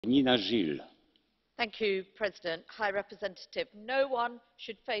Neena Gill. Thank you, President. High Representative, no one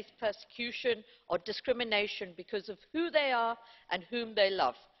should face persecution or discrimination because of who they are and whom they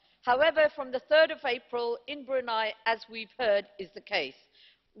love. However, from the 3rd of April in Brunei, as we've heard, is the case.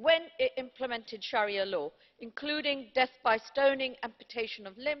 When it implemented Sharia law, including death by stoning, amputation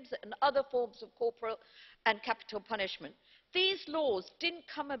of limbs and other forms of corporal and capital punishment. These laws didn't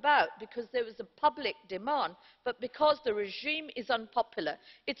come about because there was a public demand, but because the regime is unpopular.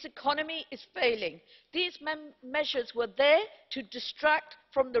 Its economy is failing. These measures were there to distract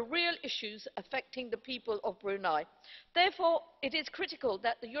from the real issues affecting the people of Brunei. Therefore, it is critical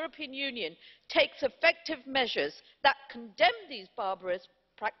that the European Union takes effective measures that condemn these barbarous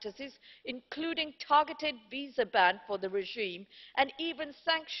practices, including targeted visa ban for the regime and even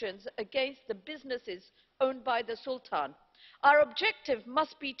sanctions against the businesses owned by the Sultan. Our objective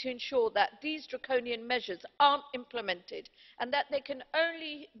must be to ensure that these draconian measures aren't implemented, and that can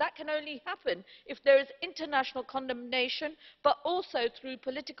only happen if there is international condemnation, but also through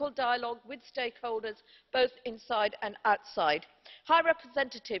political dialogue with stakeholders both inside and outside. High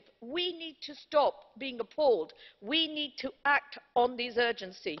Representative, we need to stop being appalled. We need to act on this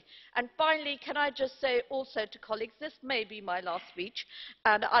urgency. And finally, can I just say also to colleagues, this may be my last speech,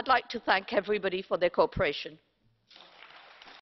 and I'd like to thank everybody for their cooperation.